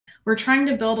we're trying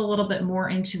to build a little bit more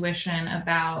intuition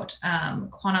about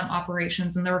quantum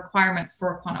operations and the requirements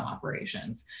for quantum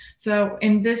operations. So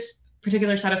in this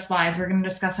particular set of slides, we're going to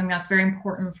discuss something that's very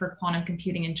important for quantum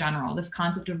computing in general, this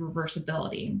concept of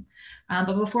reversibility.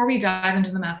 But before we dive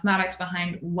into the mathematics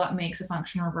behind what makes a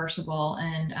function reversible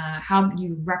and how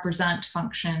you represent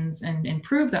functions and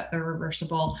prove that they're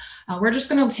reversible, we're just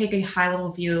going to take a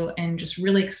high-level view and just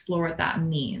really explore what that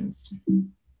means.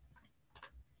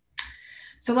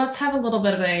 So let's have a little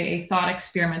bit of a thought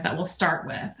experiment that we'll start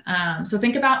with. So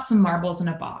think about some marbles in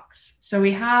a box. So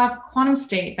we have quantum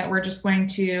state that we're just going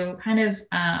to kind of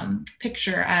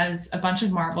picture as a bunch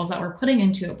of marbles that we're putting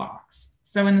into a box.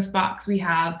 So in this box, we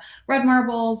have red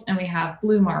marbles and we have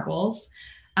blue marbles.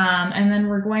 And then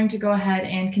we're going to go ahead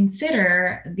and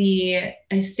consider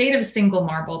a state of a single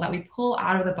marble that we pull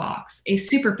out of the box, a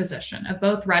superposition of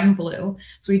both red and blue.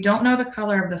 So we don't know the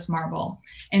color of this marble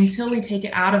until we take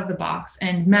it out of the box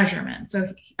and measure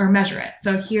it.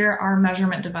 So here our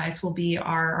measurement device will be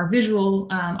our visual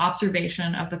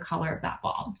observation of the color of that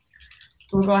ball.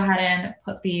 So we'll go ahead and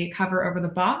put the cover over the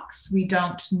box. We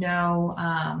don't know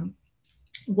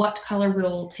what color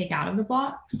we'll take out of the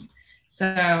box.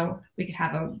 So we could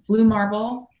have a blue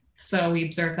marble. So we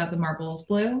observe that the marble is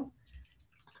blue.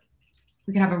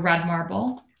 We could have a red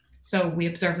marble. So we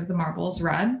observe that the marble is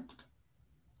red.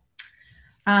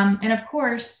 And of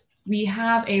course, we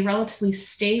have a relatively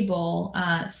stable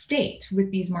state with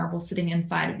these marbles sitting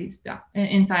inside of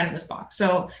this box.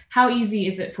 So how easy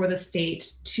is it for the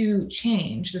state to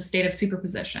change, the state of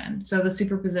superposition? So the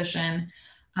superposition,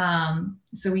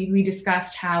 so we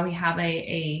discussed how we have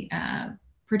a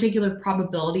particular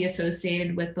probability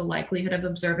associated with the likelihood of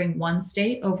observing one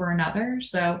state over another.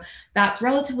 So that's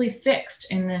relatively fixed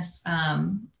in this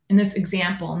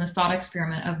example, in this thought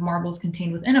experiment of marbles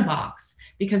contained within a box,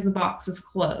 because the box is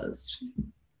closed.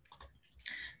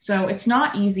 So it's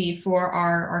not easy for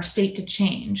our state to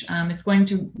change. It's going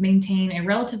to maintain a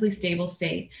relatively stable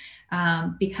state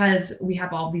because we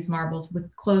have all these marbles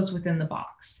closed within the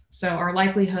box. So our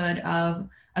likelihood of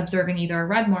observing either a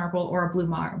red marble or a blue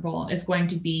marble is going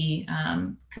to be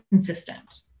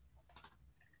consistent.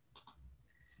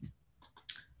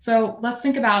 So let's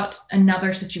think about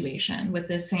another situation with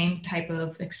the same type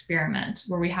of experiment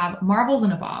where we have marbles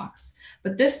in a box,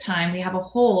 but this time we have a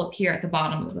hole appear at the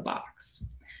bottom of the box.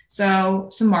 So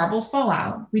some marbles fall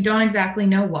out. We don't exactly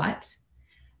know what.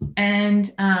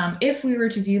 And if we were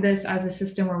to view this as a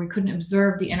system where we couldn't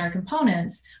observe the inner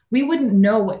components, we wouldn't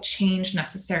know what changed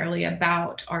necessarily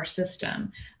about our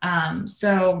system.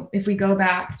 So if we go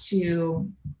back to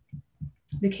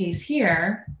the case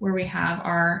here, where we have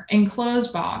our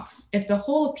enclosed box, if the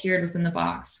hole appeared within the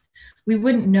box, we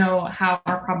wouldn't know how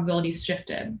our probabilities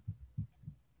shifted.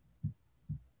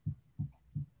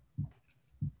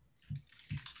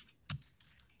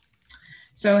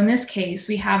 So in this case,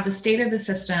 we have the state of the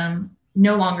system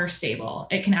no longer stable.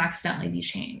 It can accidentally be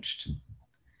changed.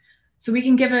 So we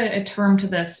can give a term to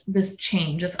this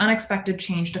change, this unexpected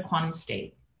change to quantum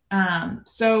state.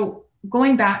 So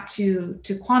going back to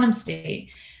quantum state,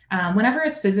 whenever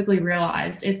it's physically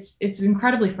realized, it's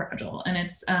incredibly fragile and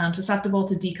it's susceptible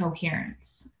to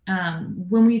decoherence.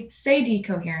 When we say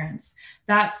decoherence,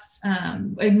 that's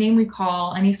a name we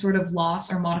call any sort of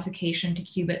loss or modification to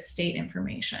qubit state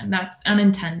information. That's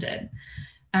unintended.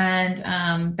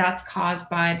 And that's caused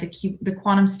by the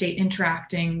quantum state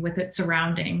interacting with its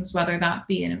surroundings, whether that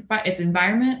be in its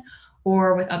environment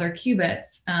or with other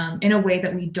qubits in a way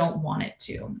that we don't want it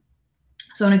to.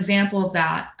 So an example of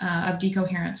that, of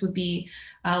decoherence, would be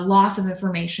loss of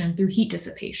information through heat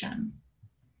dissipation.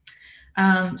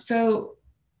 So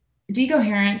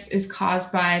decoherence is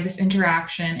caused by this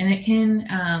interaction, and it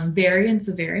can vary in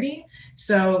severity.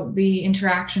 So the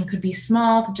interaction could be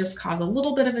small to just cause a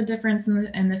little bit of a difference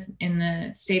in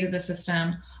the state of the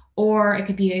system, or it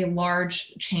could be a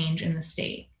large change in the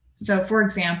state. So for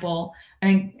example,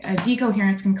 a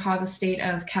decoherence can cause a state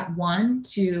of Ket1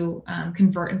 to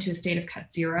convert into a state of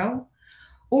Ket0,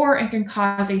 or it can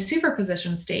cause a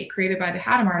superposition state created by the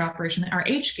Hadamard operation, our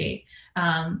H gate,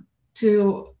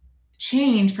 to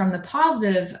change from the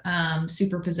positive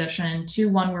superposition to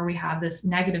one where we have this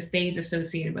negative phase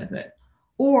associated with it.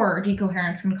 Or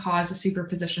decoherence can cause a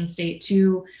superposition state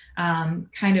to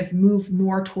kind of move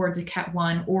more towards a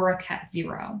Ket1 or a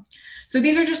Ket0. So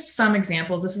these are just some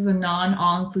examples. This is a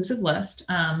non-all-inclusive list.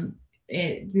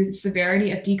 The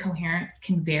severity of decoherence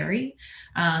can vary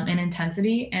in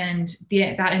intensity, and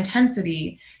that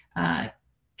intensity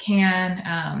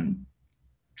can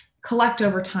collect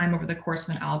over time over the course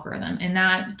of an algorithm, and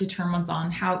that determines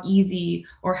on how easy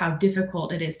or how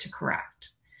difficult it is to correct.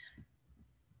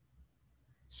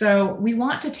 So we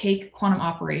want to take quantum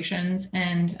operations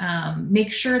and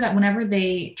make sure that whenever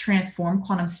they transform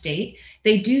quantum state,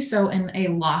 they do so in a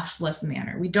lossless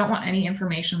manner. We don't want any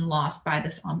information lost by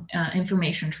this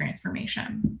information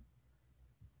transformation.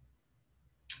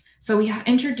 So we have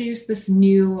introduced this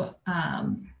new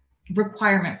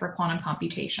requirement for quantum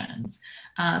computations.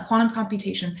 Quantum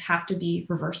computations have to be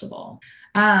reversible.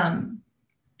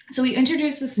 So we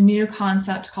introduced this new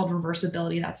concept called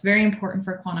reversibility that's very important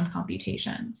for quantum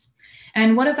computations.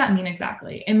 And what does that mean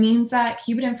exactly? It means that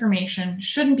qubit information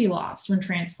shouldn't be lost when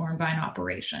transformed by an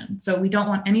operation. So we don't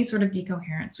want any sort of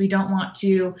decoherence. We don't want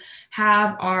to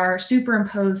have our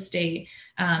superimposed state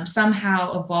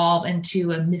somehow evolve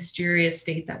into a mysterious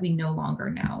state that we no longer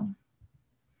know.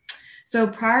 So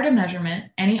prior to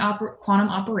measurement, any quantum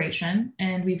operation,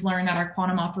 and we've learned that our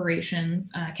quantum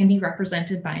operations can be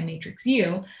represented by a matrix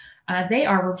U, they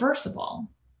are reversible.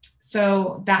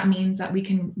 So that means that we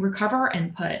can recover our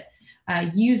input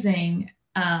using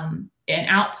an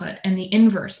output and the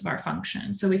inverse of our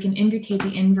function. So we can indicate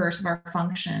the inverse of our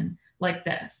function like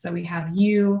this. So we have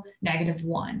U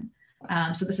 -1.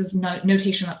 So this is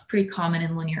notation that's pretty common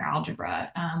in linear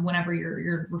algebra whenever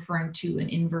you're referring to an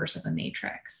inverse of a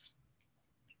matrix.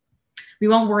 We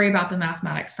won't worry about the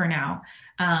mathematics for now,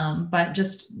 but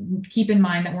just keep in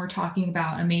mind that when we're talking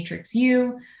about a matrix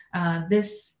U,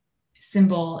 this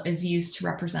symbol is used to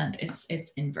represent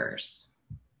its inverse.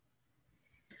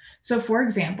 So for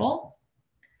example,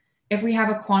 if we have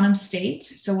a quantum state,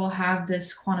 so we'll have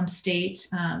this quantum state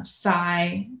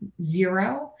psi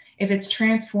 0. If it's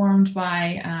transformed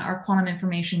by our quantum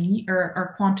information or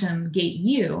our quantum gate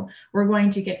U, we're going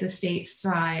to get the state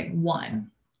psi 1.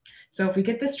 So if we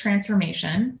get this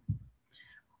transformation,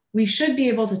 we should be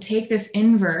able to take this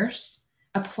inverse,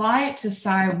 apply it to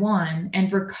psi 1,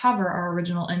 and recover our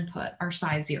original input, our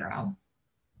psi 0.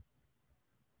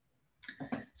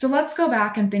 So let's go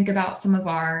back and think about some of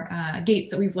our gates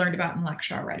that we've learned about in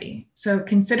lecture already. So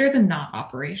consider the NOT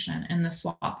operation and the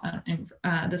swap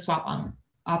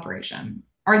operation.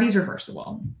 Are these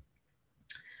reversible?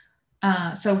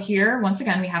 So here, once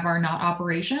again, we have our NOT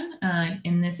operation.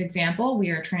 In this example,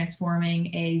 we are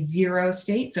transforming a 0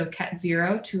 state, so ket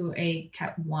 0 to a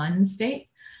ket 1 state.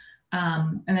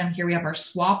 And then here we have our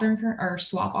swap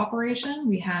operation.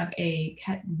 We have a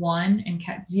ket 1 and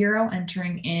ket 0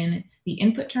 entering in the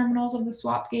input terminals of the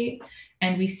swap gate.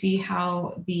 And we see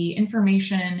how the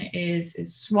information is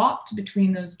swapped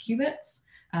between those qubits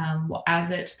as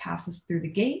it passes through the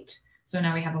gate. So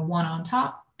now we have a 1 on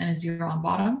top and a 0 on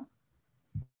bottom.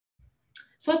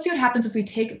 So let's see what happens if we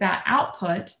take that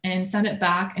output and send it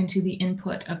back into the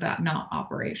input of that NOT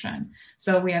operation.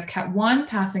 So we have ket 1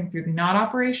 passing through the NOT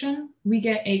operation, we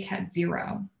get a ket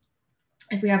 0.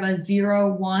 If we have a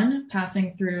 0, 1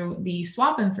 passing through the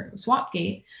swap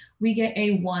gate, we get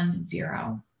a 1,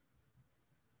 0.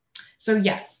 So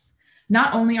yes,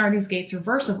 not only are these gates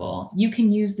reversible, you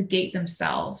can use the gate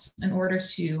themselves in order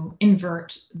to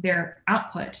invert their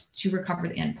output to recover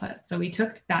the input. So we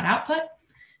took that output,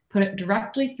 put it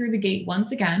directly through the gate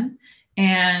once again,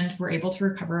 and we're able to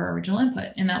recover our original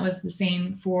input. And that was the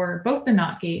same for both the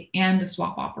NOT gate and the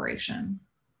swap operation.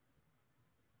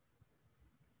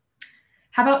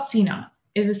 How about CNOT?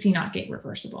 Is a CNOT gate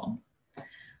reversible?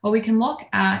 Well, we can look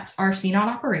at our CNOT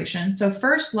operation. So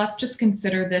first, let's just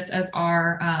consider this as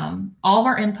our all of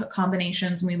our input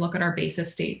combinations when we look at our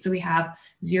basis state. So we have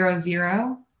 0,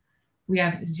 0, we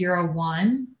have 0,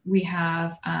 1, we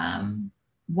have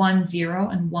 1, 0,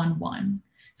 and 1, 1.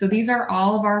 So these are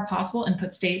all of our possible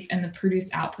input states and the produced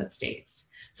output states.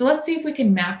 So let's see if we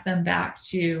can map them back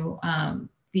to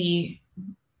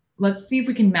let's see if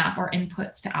we can map our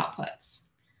inputs to outputs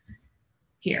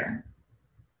here.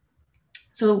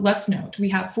 So let's note, we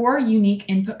have 4 unique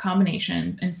input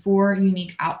combinations and 4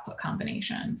 unique output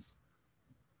combinations.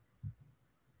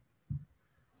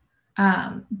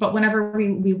 But whenever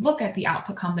we look at the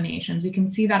output combinations, we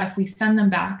can see that if we send them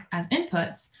back as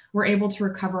inputs, we're able to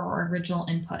recover our original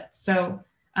inputs. So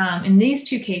in these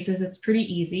two cases, it's pretty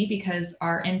easy because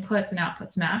our inputs and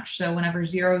outputs match. So whenever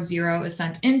 0, 0 is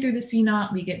sent in through the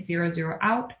CNOT, we get 0, 0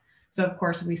 out. So of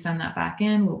course, if we send that back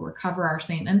in, we'll recover our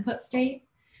same input state.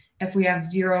 If we have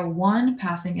 0, 1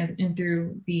 passing in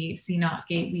through the CNOT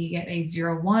gate, we get a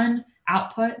 0, 1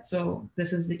 output. So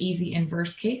this is the easy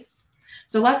inverse case.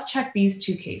 So let's check these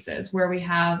two cases where we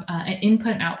have an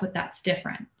input and output that's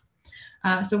different.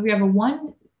 So we have a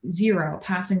 1, 0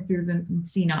 passing through the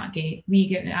CNOT gate, we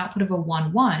get an output of a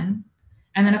 1, 1.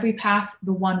 And then if we pass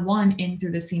the 1, 1 in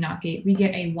through the CNOT gate, we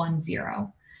get a 1,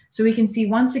 0. So we can see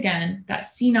once again that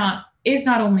CNOT is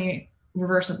not only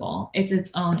reversible, it's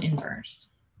its own inverse.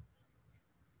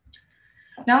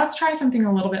 Now let's try something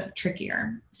a little bit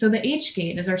trickier. So the H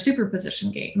gate is our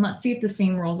superposition gate, and let's see if the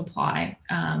same rules apply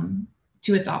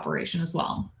to its operation as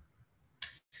well.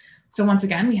 So once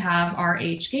again, we have our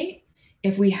H gate.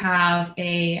 If we have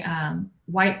a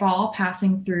white ball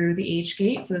passing through the H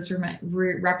gate, so this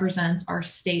represents our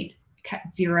state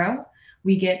 0,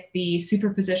 we get the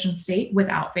superposition state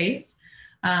without phase.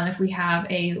 If we have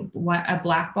a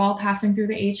black ball passing through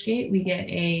the H gate, we get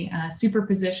a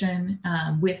superposition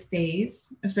with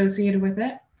phase associated with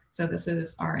it. So this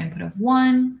is our input of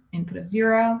 1, input of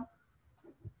 0.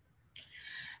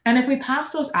 And if we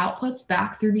pass those outputs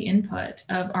back through the input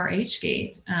of our H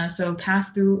gate, so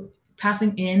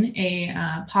passing in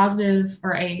a positive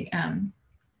or a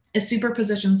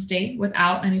superposition state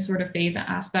without any sort of phase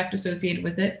aspect associated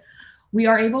with it, we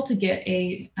are able to get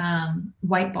a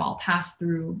white ball pass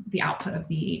through the output of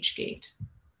the H gate.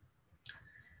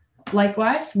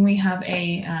 Likewise, when we have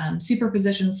a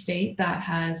superposition state that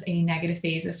has a negative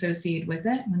phase associated with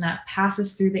it, when that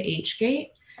passes through the H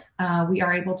gate, we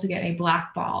are able to get a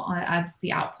black ball as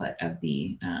the output of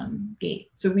the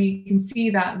gate. So we can see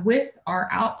that with our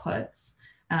outputs,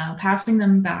 passing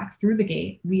them back through the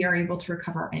gate, we are able to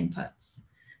recover our inputs.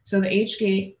 So the H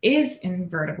gate is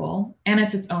invertible, and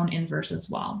it's its own inverse as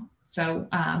well. So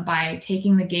by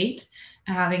taking the gate,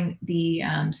 having the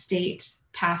state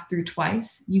pass through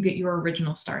twice, you get your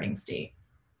original starting state.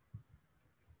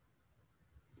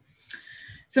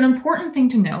 So an important thing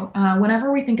to note,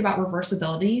 whenever we think about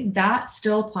reversibility, that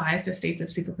still applies to states of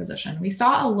superposition. We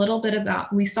saw a little bit of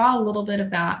that when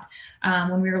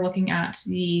we were looking at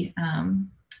the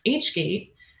H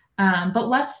gate, but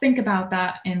let's think about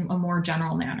that in a more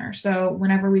general manner. So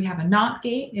whenever we have a NOT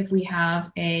gate, if we have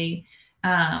a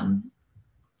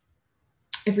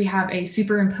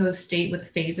superimposed state with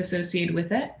phase associated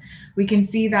with it, we can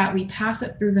see that we pass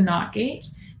it through the NOT gate,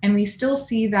 and we still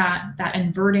see that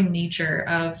inverting nature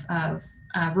of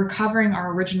recovering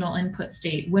our original input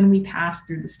state when we pass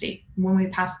through the state, when we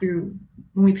pass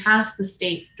the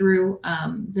state through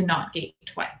the NOT gate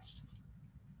twice.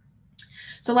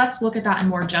 So let's look at that in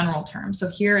more general terms. So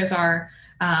here is our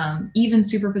even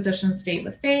superposition state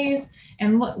with phase,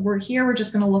 and we're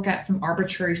just going to look at some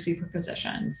arbitrary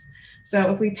superpositions.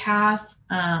 So if we pass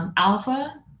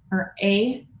alpha or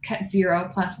A ket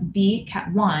 0 plus B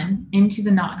ket 1 into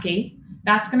the NOT gate,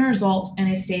 that's going to result in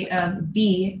a state of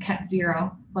B ket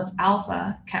 0 plus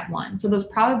alpha ket 1. So those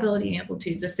probability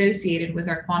amplitudes associated with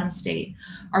our quantum state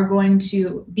are going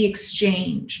to be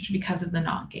exchanged because of the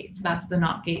NOT gate. So that's the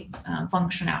NOT gate's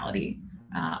functionality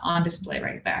on display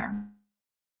right there.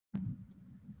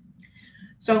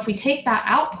 So if we take that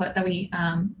output that we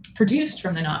produced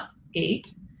from the NOT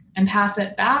gate and pass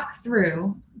it back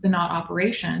through the NOT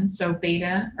operation, so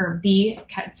beta or B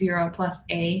ket 0 plus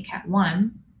A ket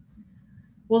 1,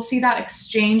 we'll see that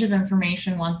exchange of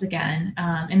information once again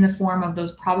in the form of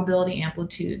those probability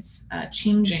amplitudes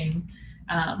changing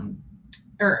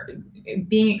or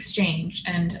being exchanged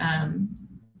and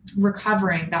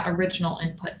recovering that original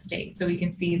input state. So we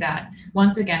can see that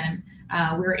once again,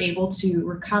 we're able to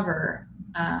recover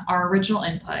our original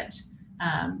input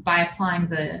by applying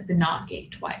the NOT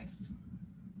gate twice.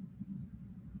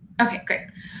 Okay, great.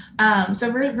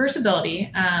 So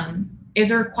reversibility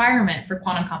is a requirement for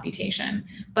quantum computation,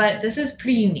 but this is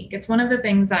pretty unique. It's one of the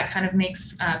things that kind of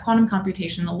makes quantum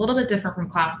computation a little bit different from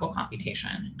classical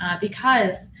computation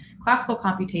because classical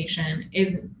computation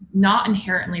is not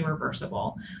inherently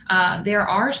reversible. There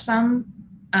are some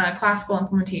classical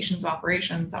implementations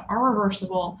operations that are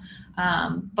reversible,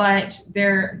 but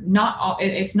they're not.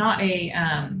 It's not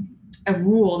a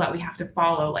rule that we have to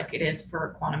follow like it is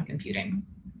for quantum computing.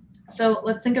 So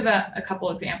let's think of a couple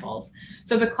examples.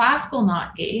 So the classical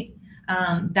NOT gate,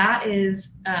 that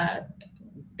is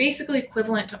basically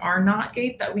equivalent to our NOT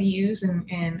gate that we use in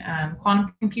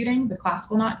quantum computing, the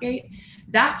classical NOT gate.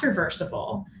 That's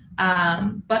reversible,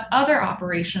 but other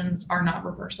operations are not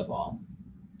reversible.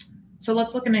 So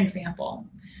let's look at an example.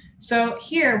 So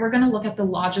here we're going to look at the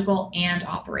logical AND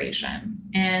operation.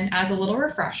 And as a little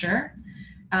refresher,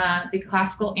 the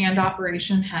classical AND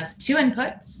operation has two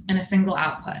inputs and a single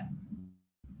output.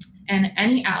 And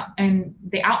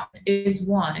the output is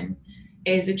 1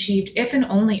 is achieved if and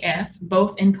only if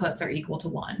both inputs are equal to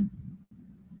 1.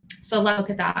 So let's look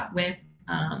at that with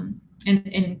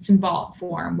in symbolic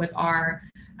form with our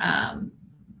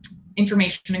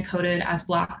information encoded as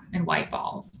black and white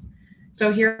balls.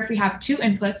 So here, if we have two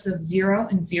inputs of 0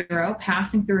 and 0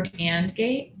 passing through an AND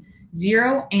gate,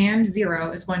 0 and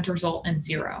 0 is going to result in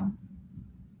 0.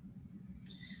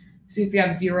 So if you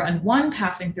have 0 and 1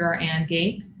 passing through our AND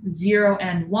gate, 0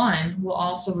 and 1 will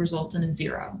also result in a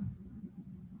 0.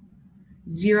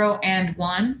 0 and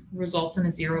 1 results in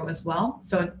a 0 as well.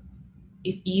 So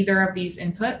if either of these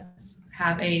inputs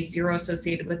have a 0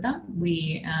 associated with them,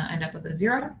 we end up with a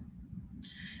 0.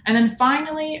 And then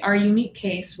finally, our unique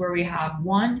case where we have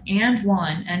 1 and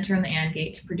 1 enter in the AND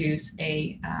gate to produce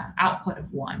a output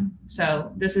of 1.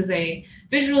 So this is a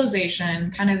visualization,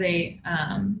 kind of a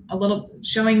little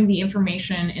showing the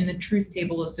information in the truth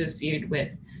table associated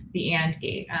with the AND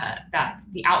gate, that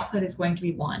the output is going to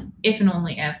be 1 if and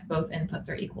only if both inputs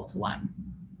are equal to 1.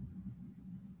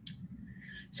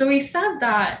 So we said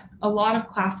that a lot of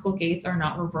classical gates are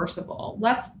not reversible.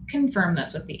 Let's confirm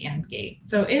this with the AND gate.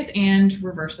 So is AND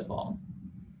reversible?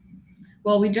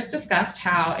 Well, we just discussed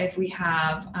how if we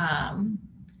have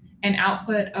an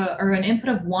output or an input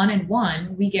of 1 and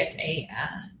 1, we get a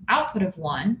output of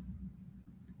 1.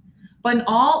 But in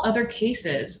all other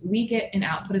cases, we get an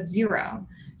output of 0.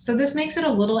 So this makes it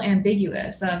a little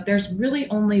ambiguous. There's really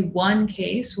only one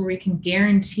case where we can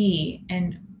guarantee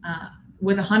and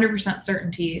with 100%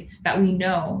 certainty that we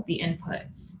know the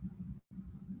inputs.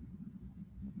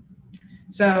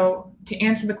 So to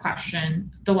answer the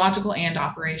question, the logical AND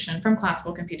operation from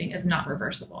classical computing is not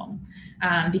reversible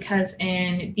because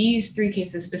in these three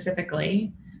cases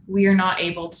specifically, we are not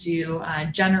able to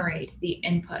generate the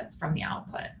inputs from the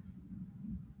output.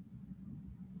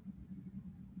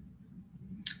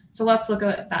 So let's look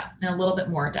at that in a little bit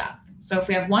more depth. So if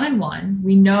we have 1 and 1,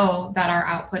 we know that our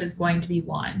output is going to be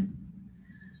 1.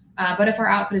 But if our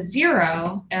output is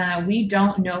 0, we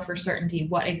don't know for certainty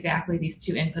what exactly these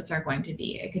two inputs are going to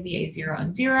be. It could be a 0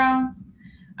 and 0.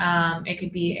 It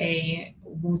could be a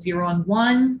 0 and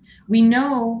 1. We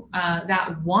know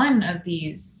that one of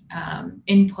these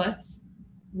inputs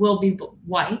will be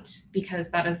white because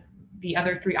that is the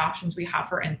other three options we have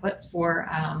for inputs for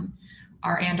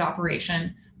our AND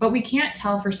operation. But we can't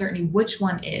tell for certainty which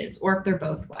one is or if they're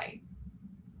both white.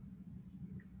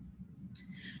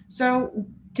 So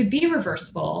to be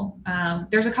reversible,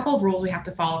 there's a couple of rules we have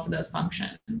to follow for those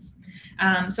functions.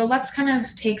 So let's kind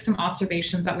of take some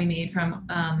observations that we made from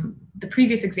the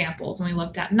previous examples when we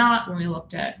looked at NOT, when we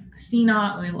looked at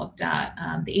CNOT, when we looked at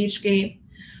the H gate.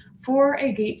 For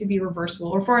a gate to be reversible,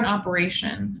 or for an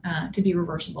operation to be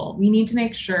reversible, we need to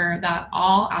make sure that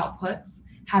all outputs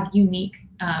have unique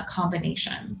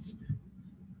combinations.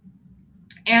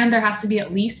 And there has to be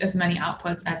at least as many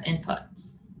outputs as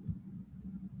inputs.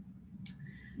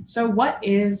 So what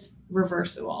is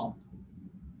reversible?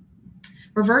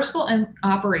 Reversible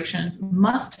operations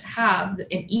must have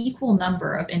an equal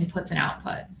number of inputs and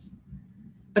outputs,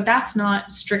 but that's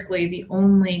not strictly the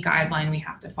only guideline we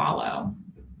have to follow.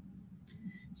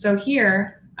 So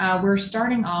here, we're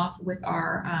starting off with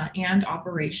our AND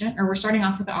operation, or we're starting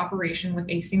off with the operation with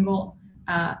a single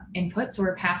input, so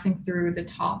we're passing through the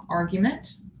top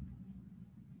argument.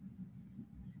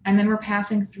 And then we're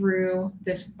passing through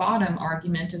this bottom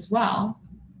argument as well.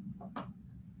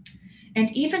 And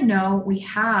even though we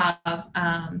have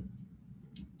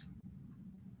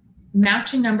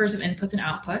matching numbers of inputs and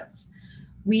outputs,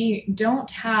 we don't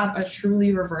have a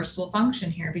truly reversible function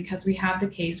here because we have the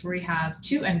case where we have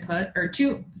two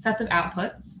sets of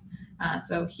outputs,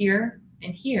 so here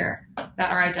and here,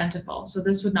 that are identical. So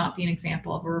this would not be an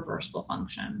example of a reversible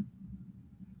function.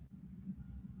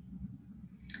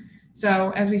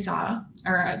 So as we saw,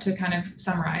 or to kind of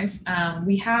summarize,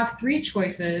 we have three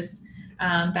choices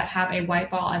that have a white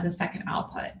ball as a second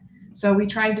output. So we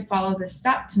tried to follow this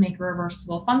step to make a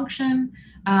reversible function,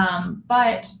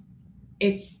 but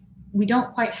we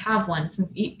don't quite have one,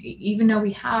 since even though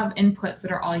we have inputs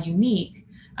that are all unique,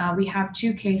 we have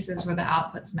two cases where the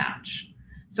outputs match.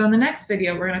 So in the next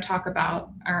video, we're going to talk about,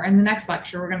 or in the next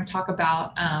lecture, we're going to talk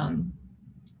about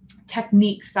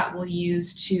techniques that we'll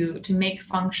use to make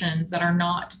functions that are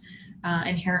not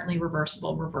inherently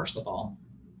reversible.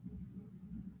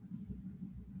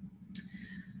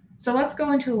 So let's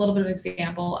go into a little bit of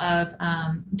example of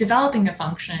developing a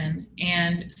function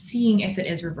and seeing if it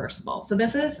is reversible. So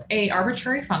this is an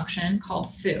arbitrary function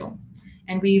called foo,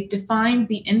 and we've defined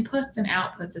the inputs and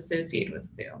outputs associated with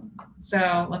foo.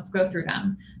 So let's go through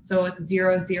them. So with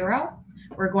 0, 0,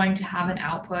 we're going to have an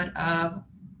output of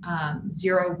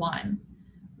 0, 1.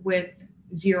 With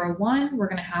 0, 1, we're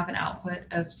going to have an output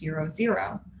of 0,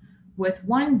 0. With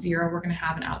 1, 0, we're going to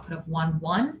have an output of 1,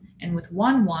 1. And with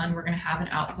 1, 1, we're going to have an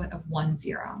output of 1,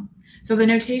 0. So the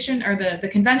notation, or the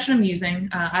convention I'm using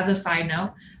as a side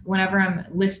note, whenever I'm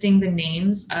listing the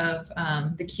names of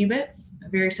the qubits,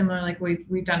 very similar like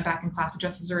we've done back in class, but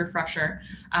just as a refresher,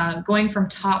 going from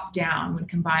top down when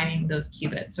combining those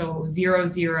qubits. So 0,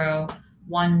 0,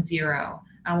 1, 0,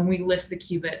 when we list the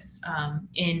qubits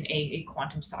in a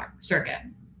quantum circuit.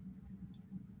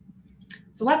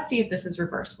 So let's see if this is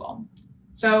reversible.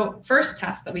 So first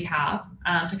test that we have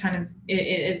to kind of, it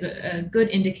is a good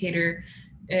indicator.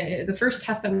 The first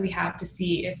test that we have to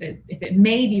see if it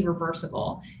may be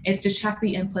reversible is to check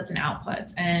the inputs and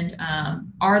outputs. And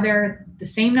are there the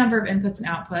same number of inputs and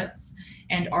outputs,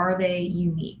 and are they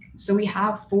unique? So we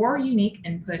have 4 unique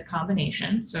input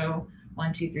combinations. So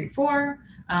 1, 2, 3, 4.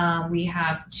 We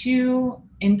have 2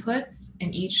 inputs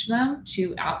in each of them,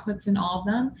 2 outputs in all of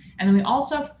them, and then we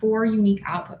also have 4 unique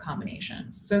output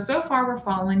combinations. So far we're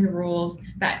following the rules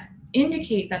that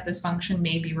indicate that this function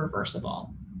may be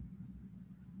reversible.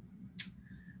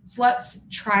 So let's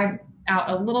try out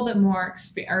a little bit more,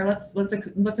 or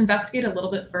let's investigate a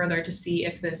little bit further to see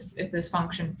if this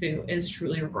function foo is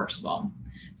truly reversible.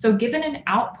 So given an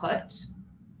output,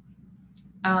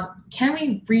 can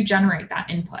we regenerate that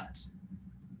input?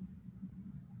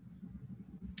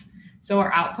 So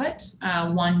our output,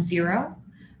 1, 0.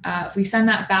 If we send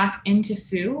that back into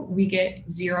foo, we get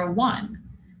 0, 1.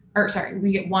 Or sorry,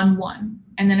 we get 1, 1.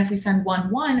 And then if we send 1,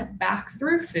 1 back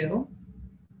through foo,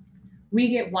 we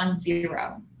get 1,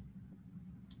 0.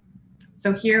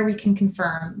 So here we can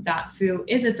confirm that foo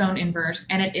is its own inverse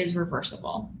and it is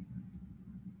reversible.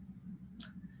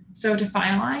 So to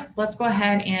finalize, let's go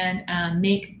ahead and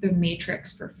make the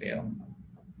matrix for foo.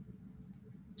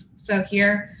 So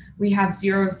here we have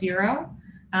 0, 0,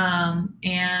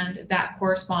 and that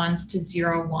corresponds to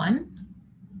 0, 1.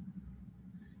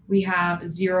 We have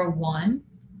 0, 1,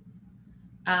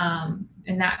 and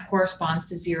that corresponds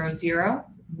to 0, 0,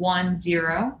 1,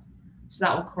 0. So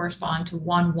that will correspond to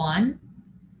 1, 1,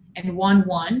 and 1,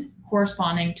 1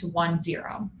 corresponding to 1,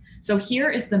 0. So here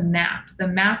is the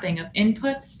mapping of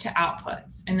inputs to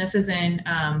outputs, and this is in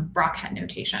Brockhet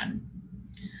notation.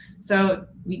 So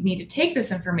we need to take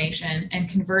this information and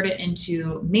convert it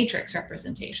into matrix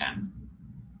representation.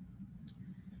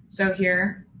 So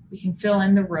here we can fill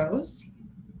in the rows.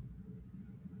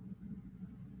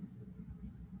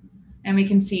 And we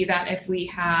can see that if we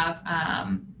have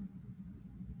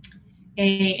a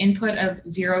input of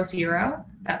 0, 0,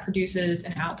 that produces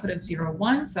an output of 0,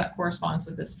 1, so that corresponds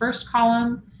with this first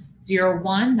column. 0,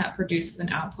 1, that produces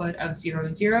an output of 0,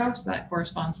 0, so that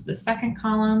corresponds to the second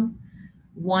column.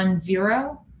 1,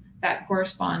 0, that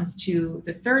corresponds to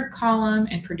the third column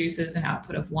and produces an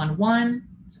output of 1, 1.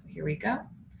 So here we go.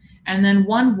 And then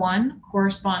 1, 1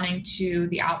 corresponding to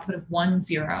the output of 1,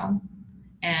 0.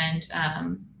 And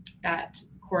that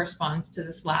corresponds to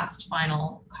this last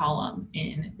final column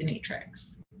in the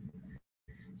matrix.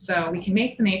 So we can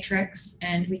make the matrix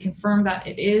and we confirm that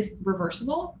it is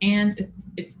reversible and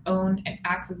it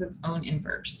acts as its own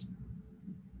inverse.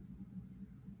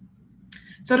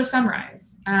 So to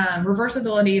summarize,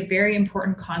 reversibility, a very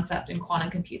important concept in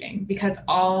quantum computing because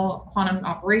all quantum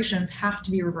operations have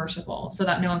to be reversible so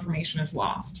that no information is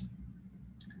lost.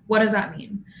 What does that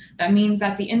mean? That means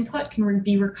that the input can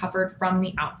be recovered from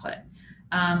the output,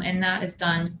 and that is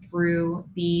done through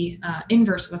the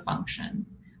inverse of a function.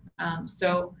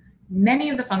 So many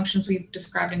of the functions we've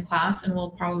described in class and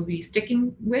we'll probably be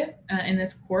sticking with in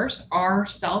this course are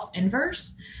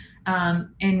self-inverse.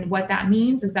 And what that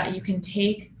means is that you can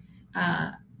take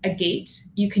a gate,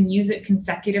 you can use it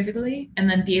consecutively, and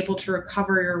then be able to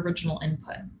recover your original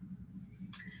input.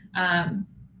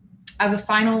 As a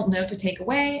final note to take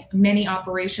away, many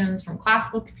operations from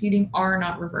classical computing are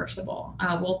not reversible.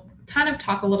 We'll kind of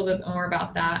talk a little bit more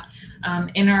about that.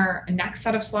 In our next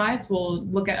set of slides, we'll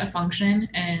look at a function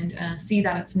and see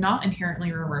that it's not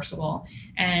inherently reversible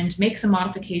and make some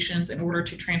modifications in order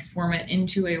to transform it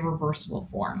into a reversible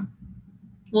form.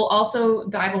 We'll also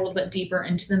dive a little bit deeper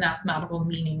into the mathematical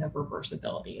meaning of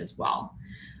reversibility as well.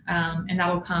 And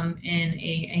that will come in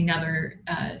another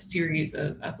series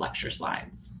of lecture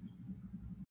slides.